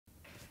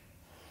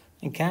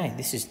Okay,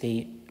 this is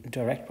the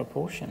direct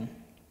proportion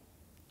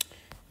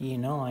Year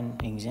 9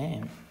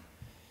 exam.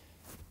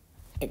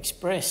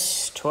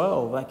 Express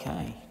 12,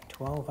 okay,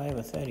 12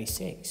 over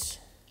 36.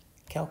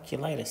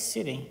 Calculator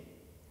City,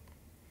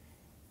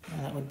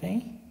 now that would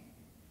be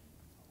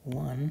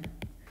 1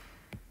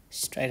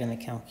 straight in the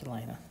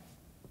calculator.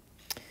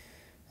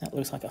 That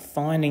looks like a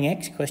finding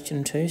x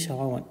question too, so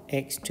I want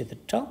x to the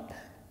top.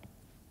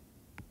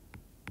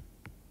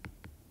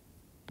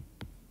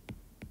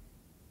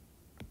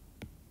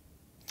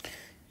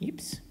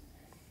 Yips.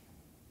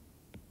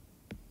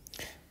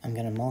 I'm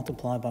going to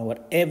multiply by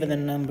whatever the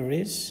number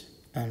is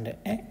under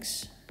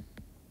x.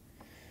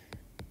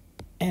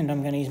 And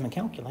I'm going to use my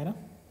calculator.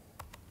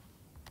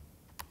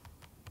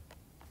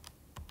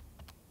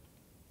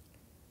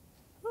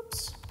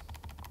 Whoops.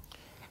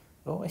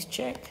 Always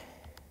check.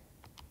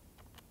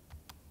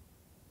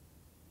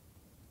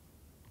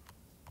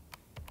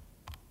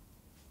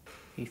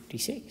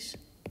 $56.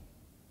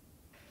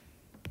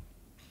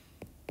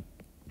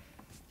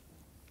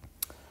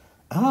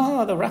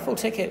 Oh, the raffle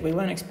ticket. We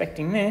weren't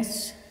expecting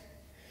this.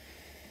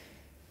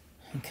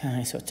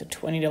 Okay, so it's a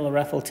 $20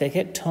 raffle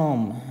ticket.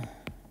 Tom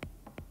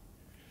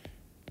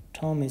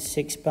is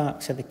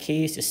 $6. So the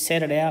key is to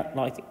set it out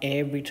like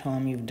every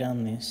time you've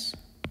done this.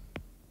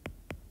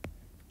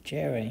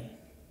 Jerry.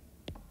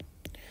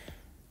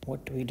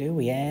 What do?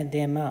 We add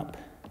them up.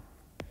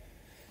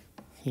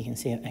 You can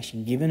see I've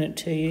actually given it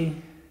to you,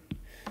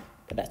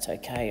 but that's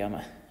okay. I'm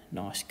a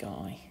nice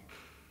guy.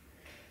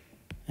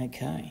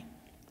 Okay.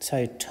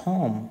 So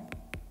Tom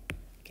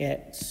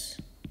gets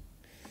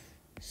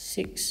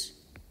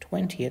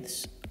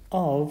 6/20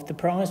 of the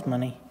prize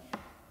money,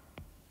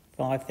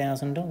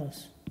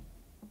 $5,000.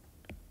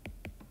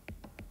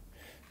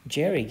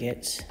 Jerry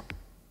gets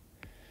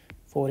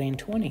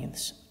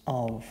 14/20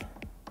 of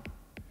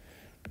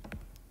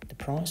the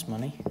prize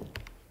money.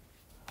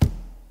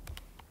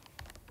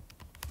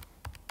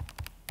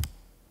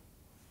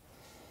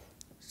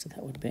 So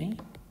that would be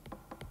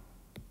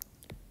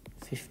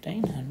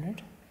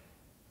 1,500.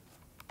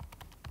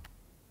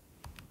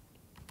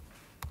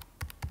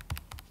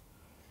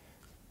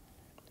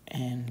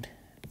 And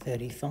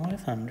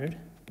 3,500,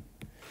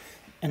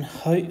 and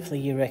hopefully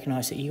you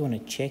recognise that you want to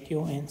check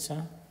your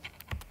answer.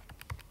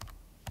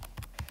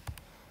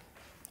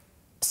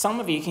 Some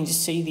of you can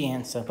just see the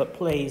answer, but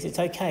please, it's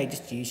okay,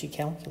 just use your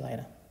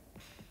calculator.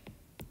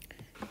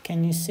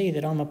 Can you see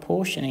that I'm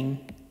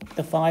apportioning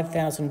the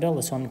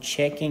 $5,000, so I'm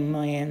checking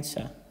my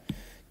answer,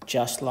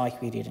 just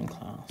like we did in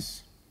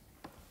class.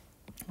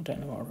 I don't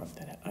know why I wrote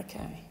that out.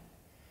 Okay.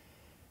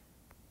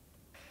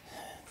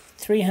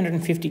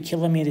 350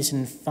 kilometres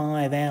in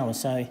 5 hours.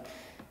 So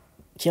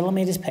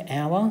kilometres per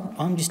hour,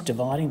 I'm just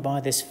dividing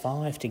by this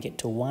 5 to get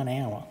to 1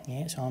 hour.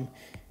 Yeah, so I'm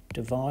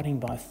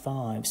dividing by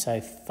 5. So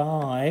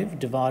 5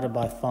 divided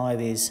by 5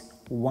 is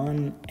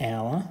 1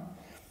 hour.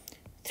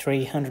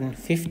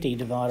 350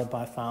 divided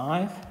by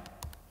 5.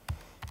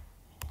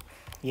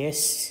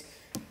 Yes,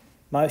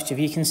 most of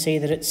you can see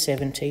that it's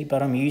 70,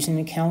 but I'm using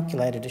the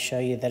calculator to show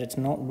you that it's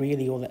not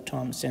really all that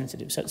time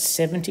sensitive. So it's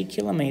 70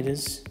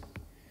 kilometres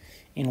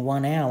in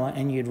 1 hour,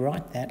 and you'd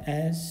write that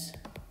as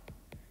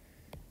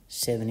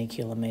 70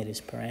 kilometres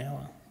per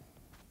hour.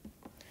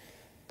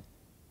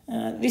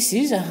 This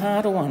is a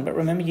harder one, but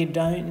remember you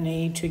don't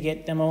need to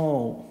get them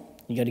all.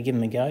 You got to give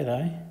them a go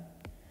though.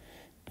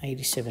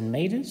 87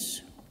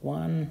 metres,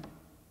 1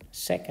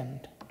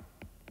 second.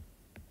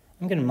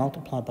 I'm going to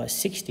multiply by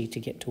 60 to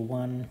get to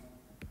 1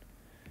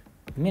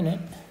 minute.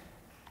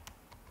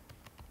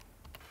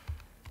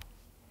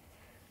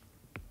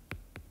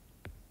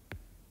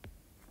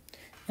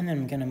 And then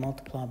I'm going to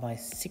multiply by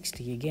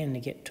 60 again to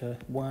get to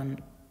 1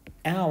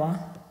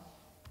 hour.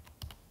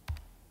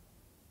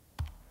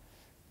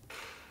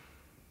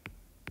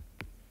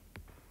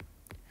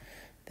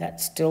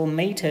 That's still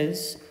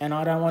metres, and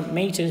I don't want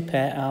metres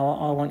per hour,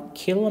 I want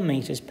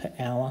kilometres per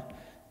hour.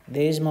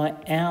 There's my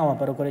hour,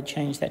 but I've got to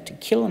change that to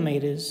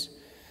kilometres.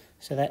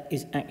 So that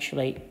is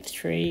actually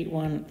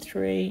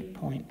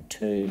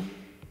 313.2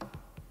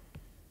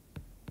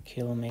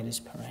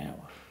 kilometres per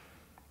hour.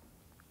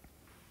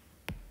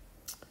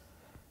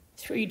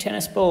 3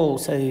 tennis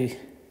balls. So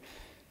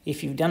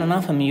if you've done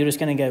enough of them, you're just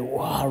going to go,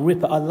 wow,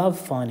 ripper. I love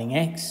finding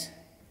X.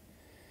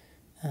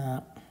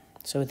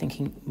 So we're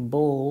thinking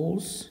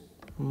balls,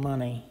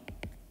 money.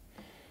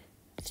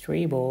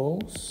 3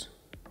 balls.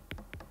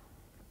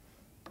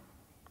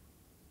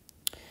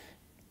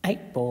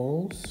 8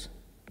 balls,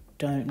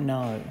 don't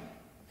know.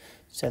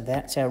 So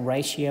that's our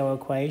ratio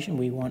equation.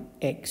 We want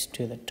X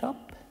to the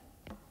top.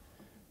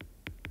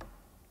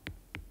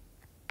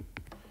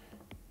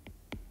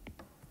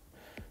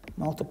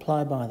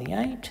 Multiply by the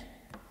 8,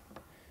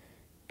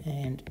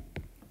 and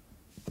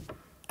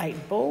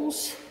 8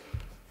 balls.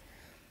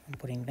 I'm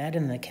putting that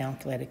in the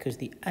calculator because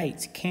the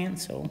 8s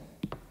cancel.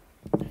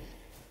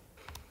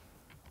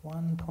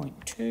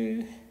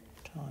 1.2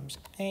 times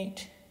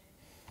 8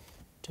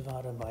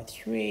 divided by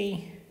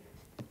 3,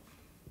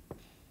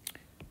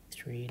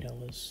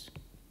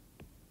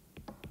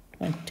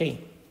 $3.20.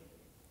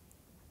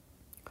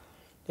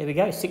 There we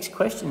go, 6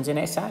 questions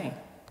in SA.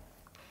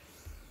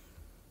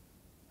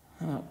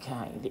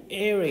 Okay, the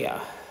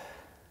area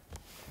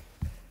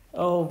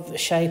of the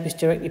shape is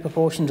directly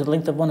proportional to the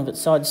length of one of its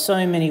sides.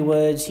 So many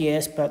words,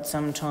 yes, but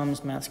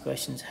sometimes maths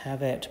questions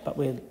have it. But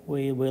we're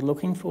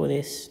looking for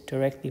this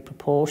directly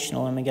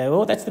proportional, and we go,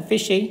 oh, that's the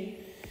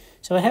fishy.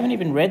 So I haven't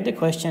even read the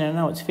question, and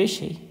I know it's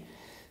fishy.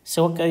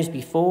 So what goes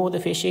before the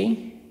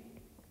fishy?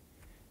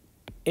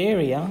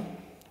 Area.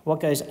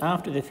 What goes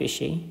after the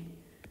fishy?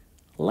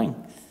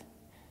 Length.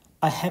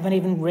 I haven't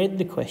even read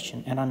the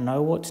question, and I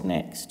know what's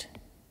next.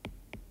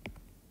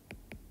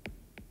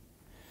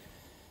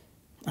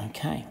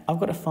 Okay,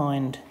 I've got to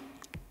find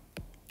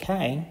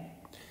K,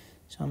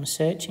 so I'm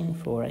searching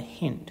for a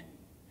hint.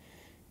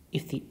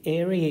 If the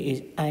area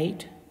is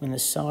 8 when the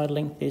side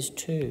length is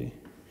 2,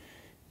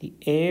 the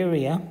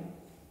area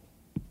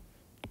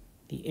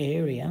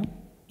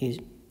is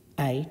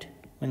 8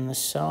 when the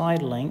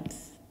side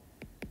length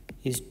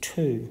is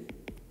 2.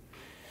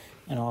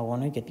 And I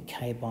want to get the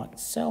K by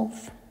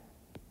itself.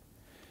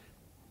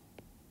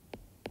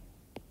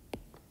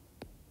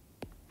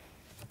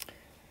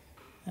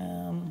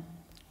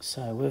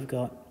 So we've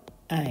got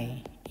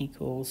A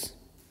equals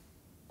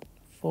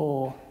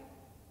 4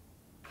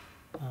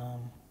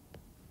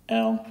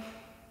 L.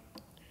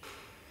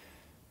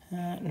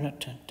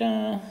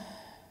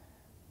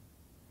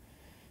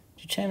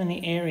 Determine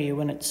the area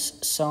when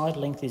its side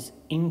length is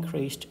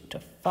increased to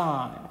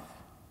 5.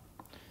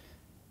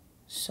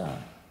 So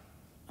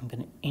I'm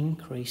going to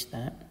increase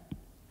that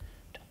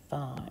to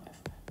 5.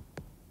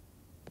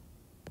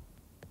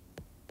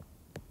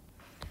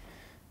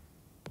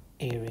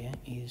 Area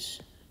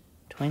is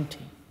 20.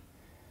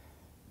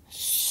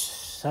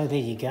 So there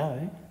you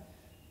go.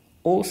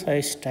 Also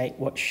state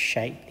what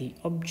shape the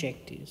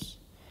object is.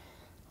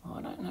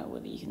 I don't know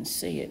whether you can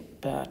see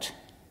it, but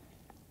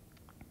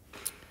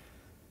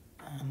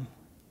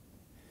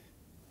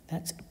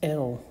that's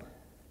L.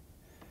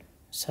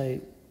 So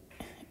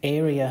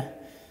area,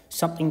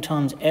 something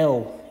times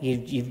L.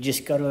 You've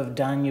just got to have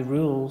done your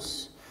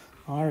rules.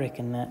 I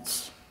reckon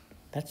that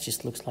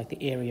just looks like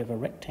the area of a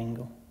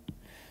rectangle.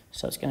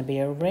 So it's going to be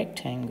a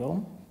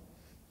rectangle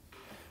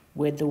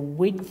where the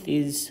width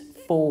is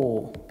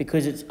 4,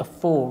 because it's a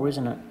 4,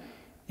 isn't it?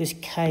 This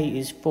K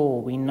is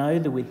 4. We know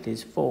the width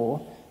is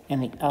 4,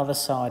 and the other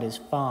side is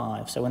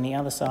 5. So when the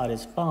other side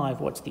is 5,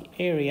 what's the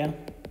area?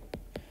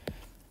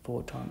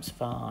 4 times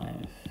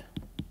 5.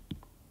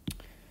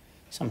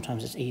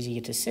 Sometimes it's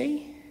easier to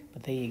see,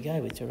 but there you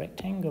go, it's a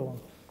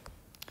rectangle.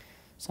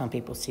 Some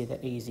people see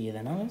that easier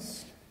than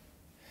others.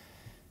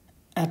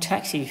 Our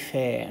taxi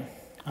fare.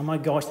 Oh my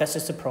gosh, that's a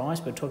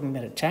surprise. We're talking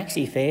about a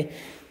taxi fare.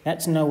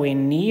 That's nowhere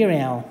near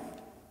our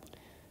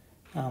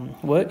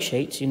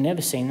worksheets. You've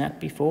never seen that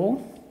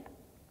before.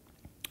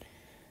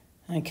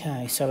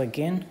 Okay, so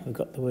again, we've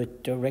got the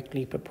word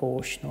directly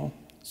proportional.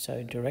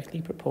 So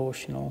directly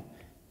proportional.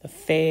 The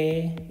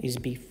fare is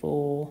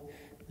before,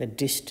 the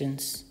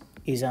distance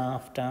is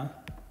after.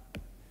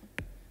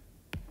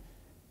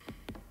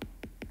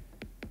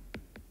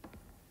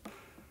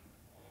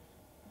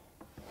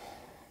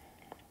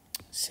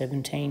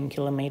 $17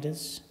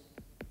 kilometres,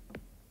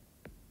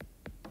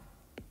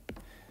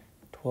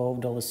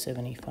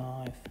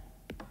 $12.75.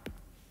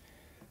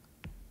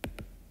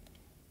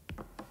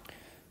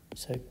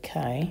 So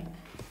K,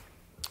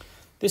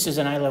 this is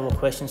an A-level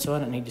question, so I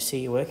don't need to see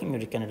you working. You're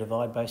just going to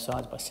divide both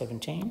sides by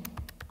 17.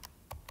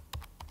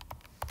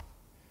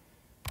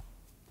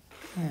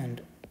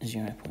 And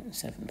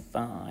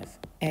 0.75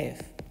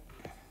 F.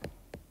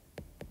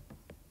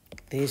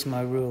 There's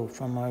my rule.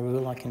 From my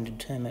rule I can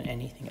determine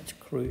anything. It's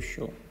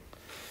crucial.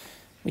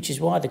 Which is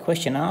why the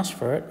question asked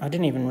for it. I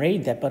didn't even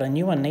read that, but I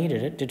knew I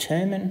needed it.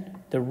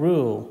 Determine the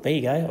rule. There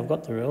you go, I've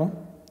got the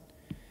rule.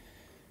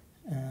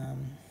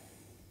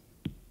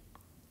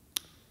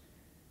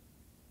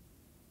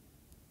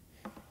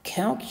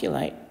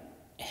 Calculate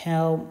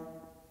how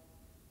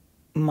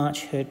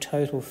much her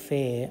total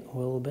fare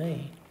will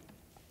be.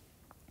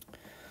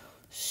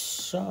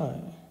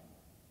 So,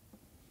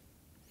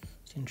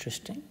 it's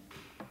interesting.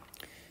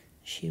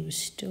 She was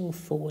still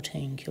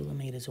 14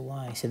 kilometres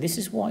away. So this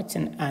is why it's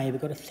an A.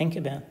 We've got to think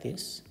about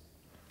this.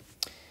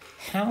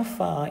 How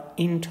far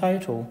in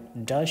total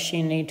does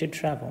she need to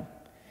travel?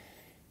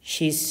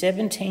 She's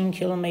 17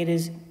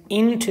 kilometres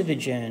into the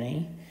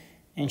journey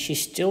and she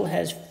still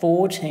has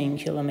 14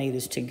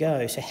 kilometres to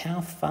go. So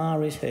how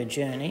far is her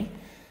journey?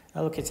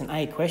 Oh, look, it's an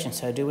A question,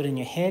 so do it in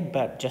your head,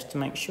 but just to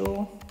make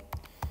sure,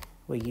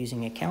 we're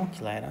using a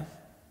calculator.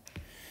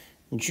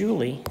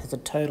 Julie has a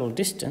total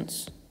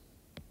distance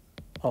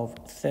of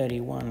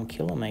 31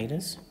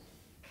 kilometres.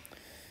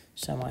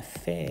 So my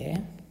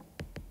fare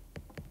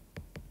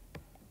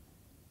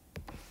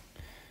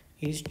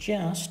is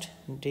just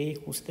D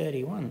equals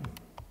 31.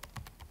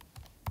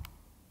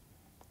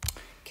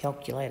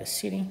 Calculator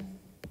city.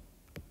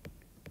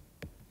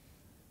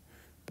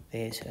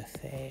 There's her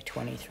fare,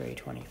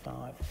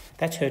 23.25.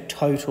 That's her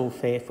total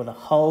fare for the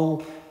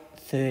whole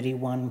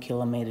 31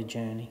 kilometre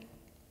journey.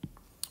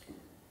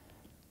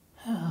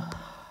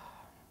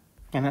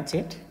 And that's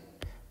it.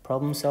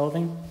 Problem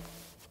solving.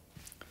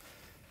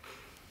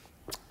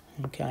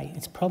 Okay,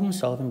 it's problem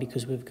solving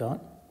because we've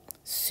got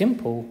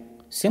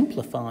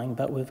simplifying,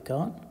 but we've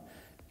got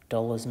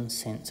dollars and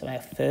cents. So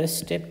our first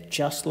step,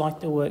 just like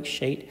the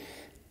worksheet,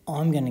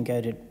 I'm going to go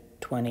to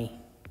 20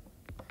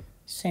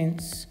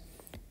 cents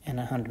and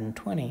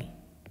 120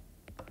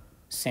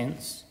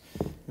 cents.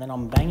 Then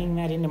I'm banging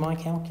that into my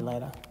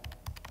calculator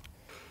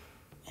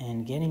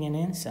and getting an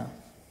answer.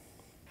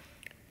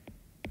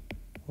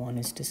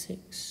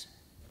 1:6.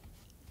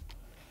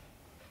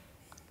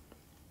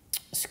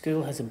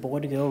 School has a boy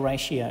to girl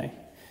ratio.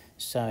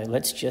 So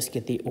let's just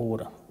get the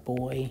order.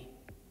 Boy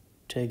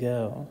to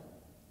girl.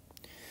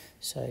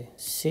 So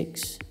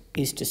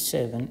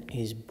 6:7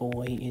 is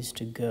boy is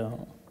to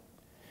girl.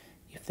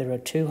 If there are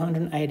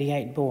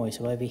 288 boys,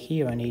 so over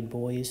here I need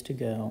boy is to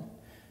girl.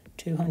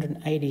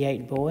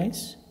 288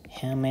 boys,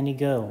 how many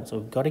girls? So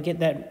we've got to get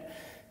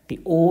the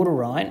order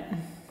right.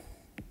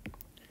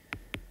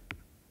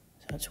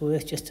 So it's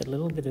worth just a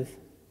little bit of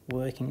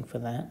working for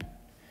that.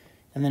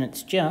 And then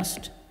it's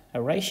just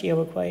a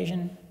ratio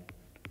equation,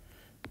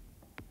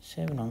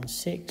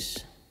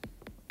 7/6,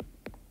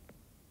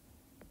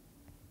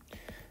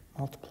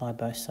 multiply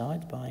both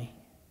sides by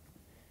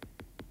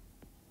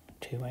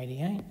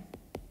 288.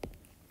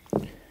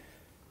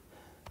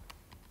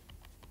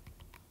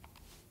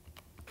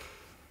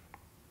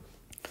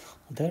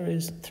 There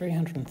is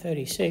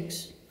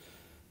 336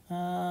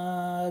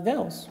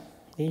 girls.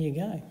 There you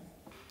go.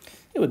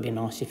 It would be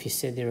nice if you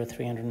said there are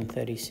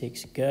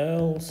 336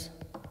 girls.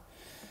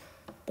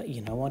 But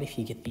you know what, if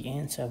you get the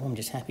answer, I'm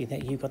just happy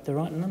that you got the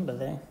right number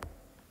there.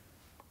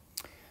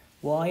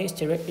 Y is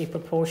directly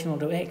proportional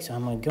to X. Oh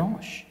my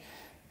gosh.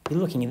 You're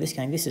looking at this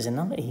going, this is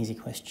another easy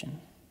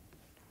question.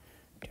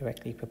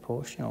 Directly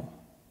proportional.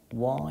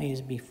 Y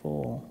is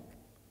before.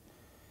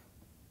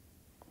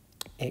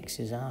 X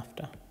is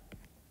after.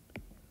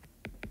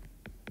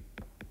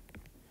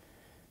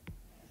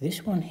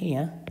 This one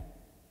here,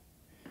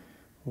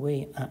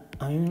 we are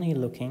only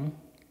looking,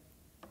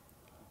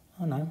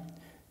 oh no,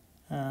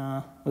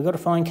 we've got to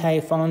find K,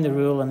 find the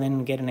rule and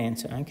then get an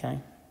answer, okay.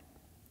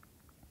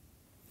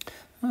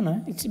 Oh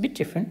no, it's a bit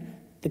different.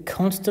 The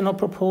constant of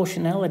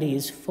proportionality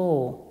is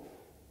 4.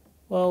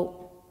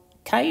 Well,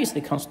 K is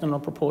the constant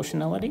of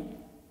proportionality.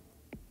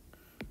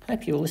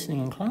 Hope you were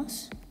listening in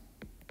class.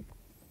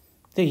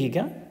 There you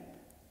go.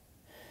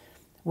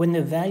 When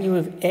the value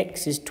of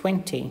X is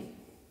 20,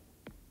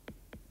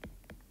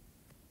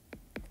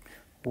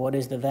 what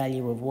is the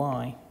value of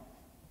Y?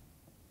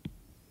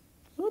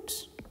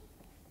 Oops.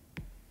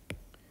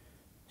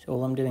 So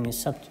all I'm doing is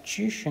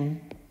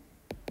substitution.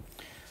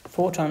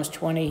 4 times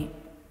 20,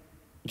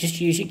 just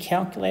use your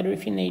calculator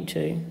if you need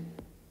to.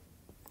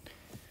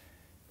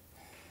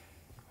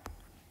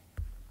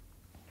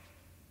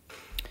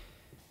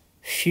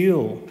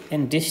 Fuel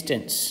and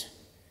distance.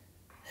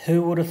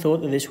 Who would have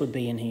thought that this would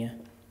be in here?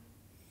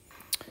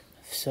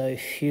 So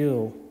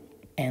fuel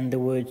and the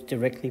words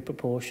directly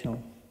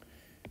proportional.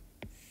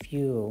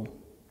 Fuel,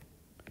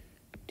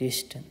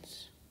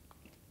 distance.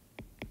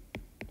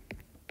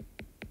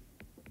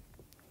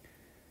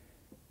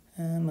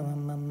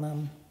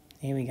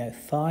 Here we go,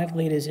 5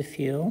 litres of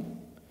fuel.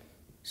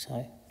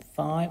 So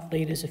 5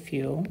 litres of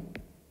fuel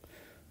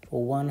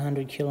for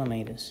 100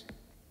 kilometres.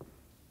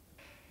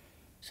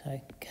 So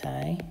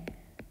K,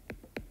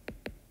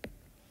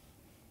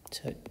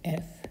 so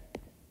F.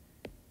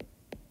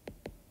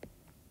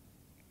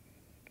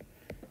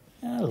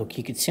 Oh, look,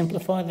 you could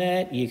simplify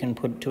that. You can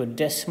put it to a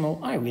decimal.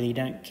 I really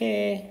don't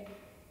care.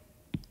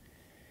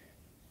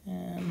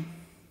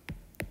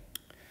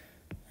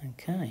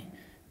 Okay,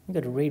 I've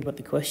got to read what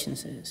the question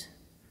says.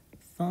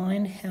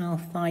 Find how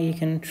far you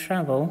can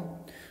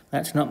travel.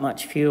 That's not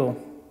much fuel.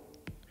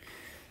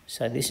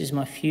 So this is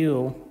my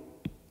fuel.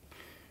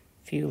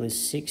 Fuel is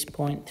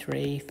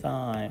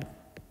 6.35.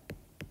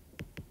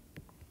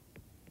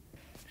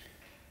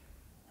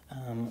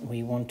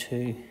 We want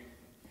to,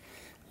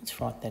 let's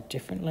write that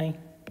differently.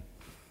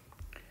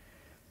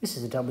 This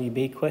is a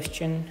WB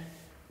question.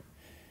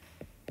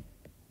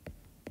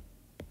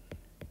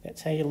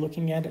 That's how you're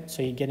looking at it.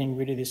 So you're getting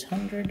rid of this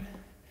 100.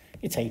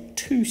 It's a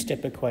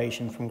 2-step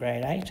equation from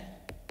grade 8.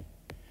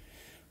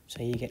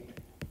 So you get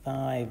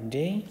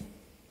 5D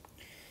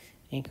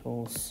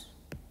equals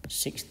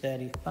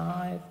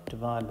 635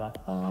 divided by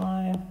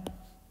 5.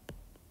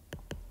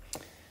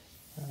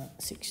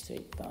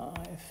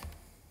 635.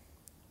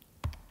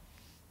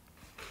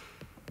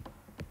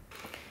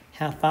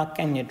 How far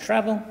can you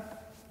travel?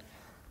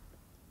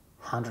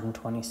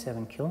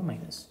 127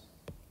 kilometres.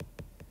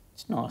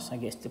 It's nice, I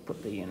guess, to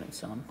put the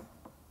units on.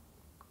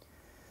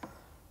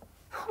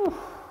 Whew.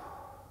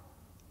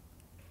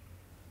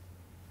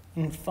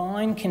 In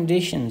fine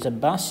conditions, a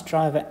bus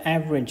driver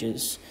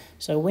averages.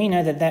 So we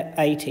know that that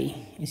 80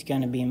 is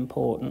going to be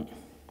important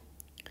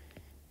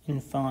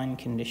in fine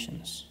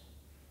conditions.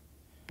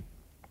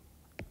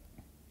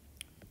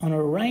 On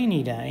a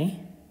rainy day,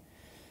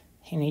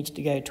 he needs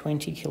to go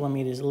 20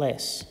 kilometres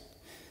less.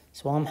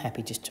 So I'm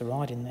happy just to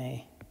write in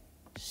there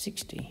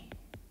 60.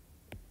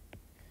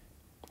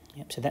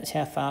 Yep, so that's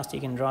how fast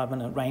you can drive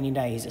on a rainy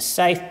day. He's a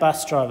safe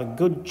bus driver.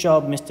 Good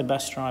job, Mr.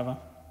 Bus Driver.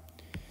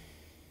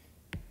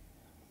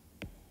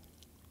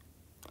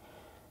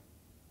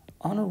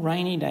 On a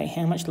rainy day,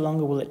 how much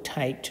longer will it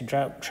take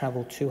to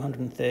travel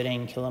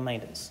 213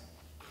 kilometres?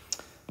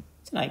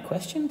 It's an A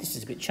question. This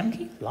is a bit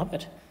chunky. Love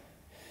it.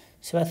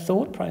 So our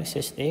thought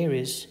process there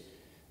is,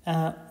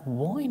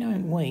 why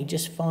don't we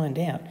just find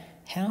out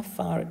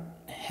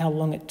how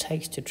long it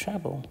takes to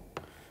travel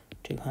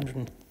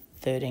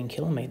 213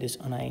 kilometres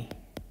on a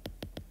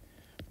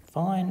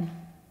fine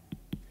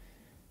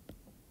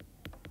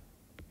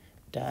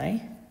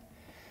day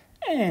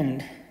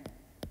and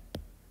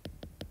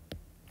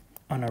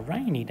on a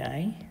rainy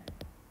day,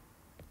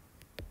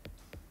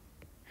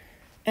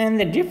 and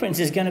the difference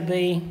is going to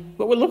be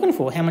what we're looking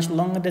for. How much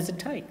longer does it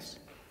take?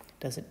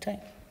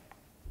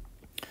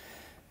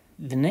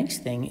 The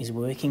next thing is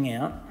working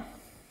out.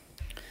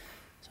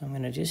 So I'm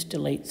going to just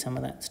delete some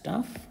of that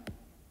stuff.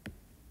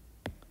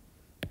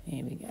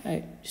 Here we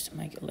go, just to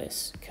make it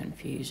less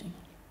confusing.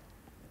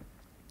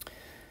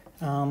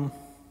 How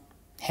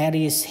do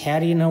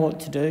you know what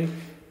to do?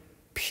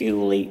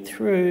 Purely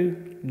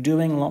through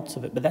doing lots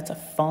of it, but that's a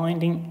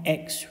finding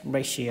X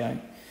ratio.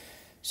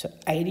 So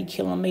 80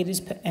 kilometres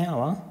per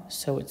hour,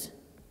 so its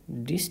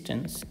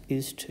distance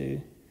is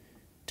to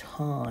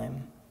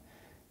time.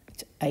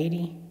 It's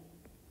 80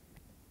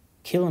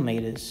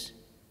 kilometres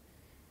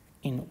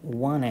in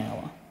 1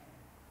 hour.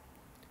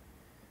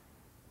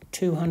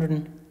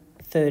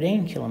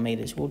 213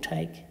 kilometres will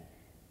take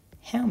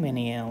how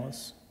many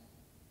hours?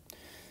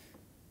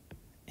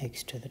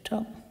 X to the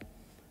top.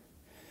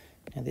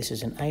 Now this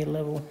is an A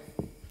level,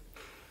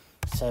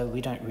 so we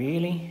don't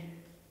really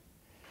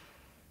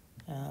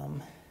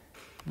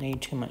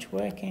need too much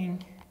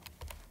working.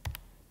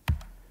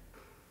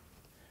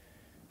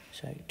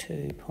 So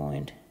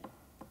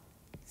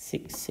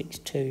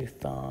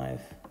 2.6625.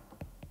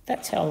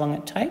 That's how long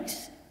it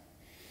takes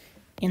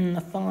in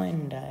the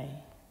fine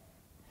day.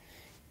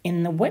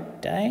 In the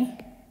wet day,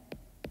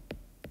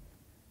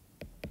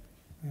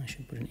 I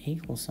should put an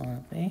equal sign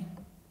up there.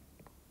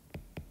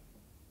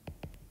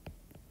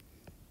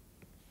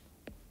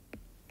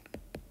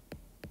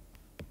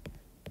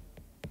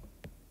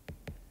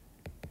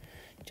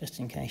 Just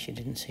in case you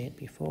didn't see it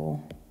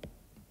before.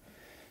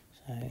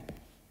 So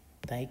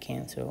they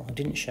cancel. I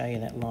didn't show you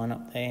that line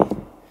up there,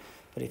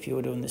 but if you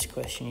were doing this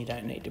question, you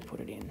don't need to put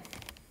it in.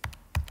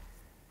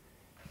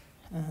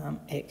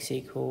 X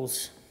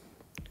equals,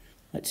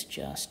 let's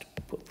just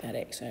put that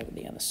X over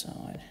the other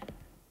side.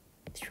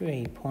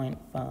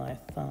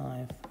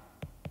 3.55.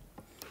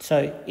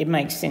 So it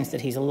makes sense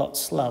that he's a lot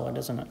slower,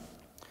 doesn't it?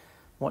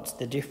 What's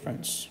the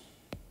difference?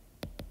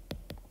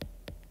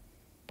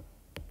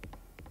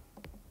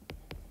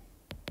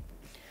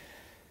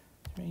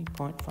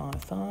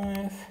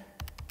 3.55.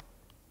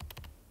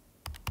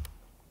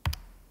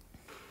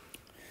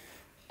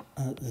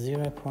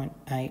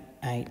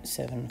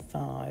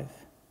 0.8875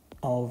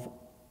 of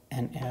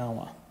an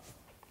hour.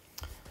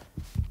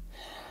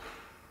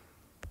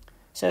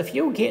 So if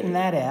you're getting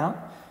that out,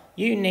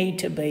 you need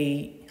to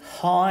be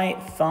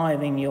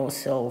high-fiving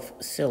yourself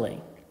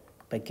silly.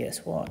 But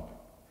guess what?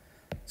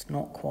 It's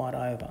not quite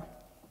over.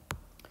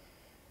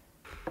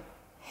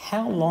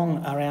 How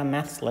long are our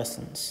maths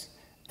lessons?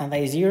 Are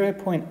they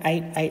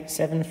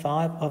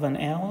 0.8875 of an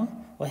hour?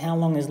 Or how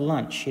long is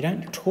lunch? You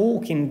don't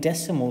talk in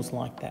decimals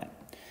like that.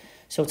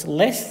 So it's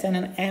less than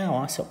an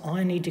hour, so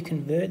I need to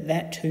convert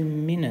that to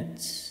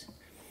minutes.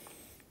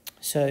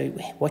 So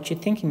what you're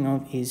thinking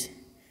of is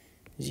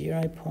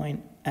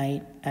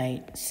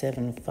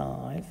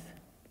 0.8875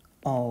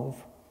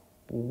 of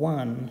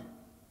 1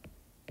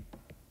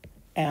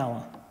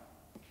 hour.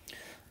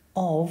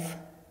 Of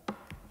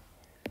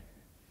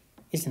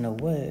isn't a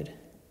word.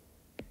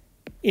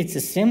 It's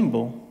a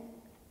symbol.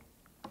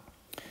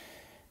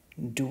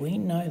 Do we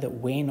know that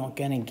we're not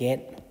going to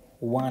get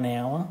 1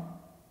 hour?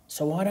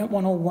 So I don't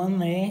want a 1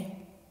 there.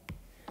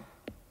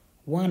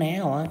 1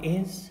 hour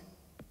is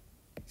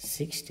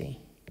 60.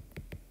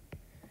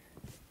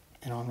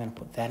 And I'm going to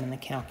put that in the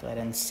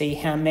calculator and see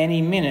how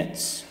many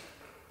minutes.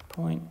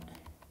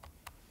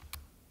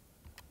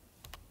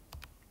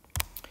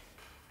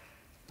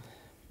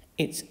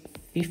 It's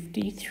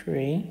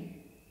 53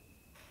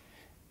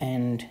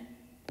 and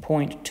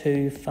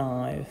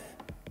 0.25.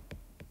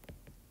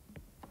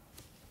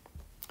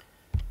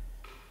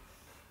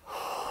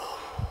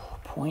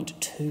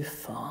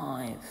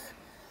 0.25.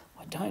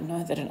 I don't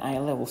know that an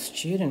A-level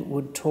student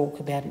would talk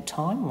about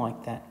time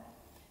like that.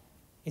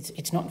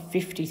 It's not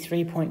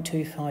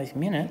 53.25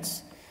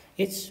 minutes.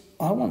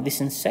 I want this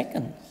in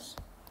seconds.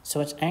 So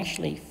it's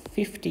actually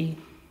 53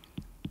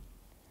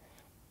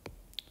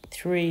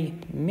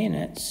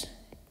 minutes.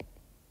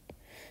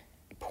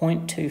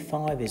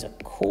 0.25 is a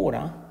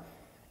quarter.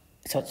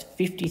 So it's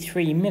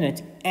 53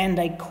 minutes and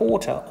a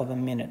quarter of a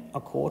minute.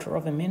 A quarter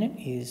of a minute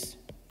is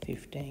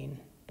 15.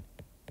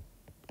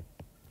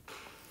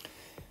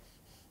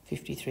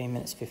 53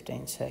 minutes,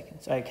 15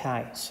 seconds.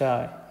 Okay,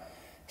 so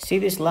see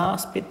this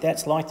last bit?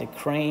 That's like the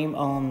cream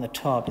on the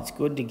top. It's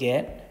good to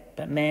get,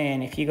 But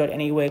man, if you got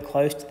anywhere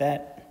close to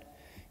that,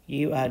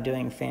 you are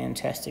doing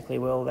fantastically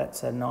well.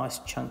 That's a nice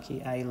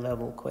chunky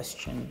A-level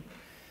question.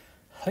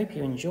 Hope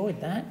you enjoyed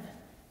that.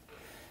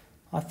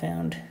 I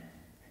found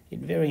it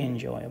very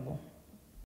enjoyable.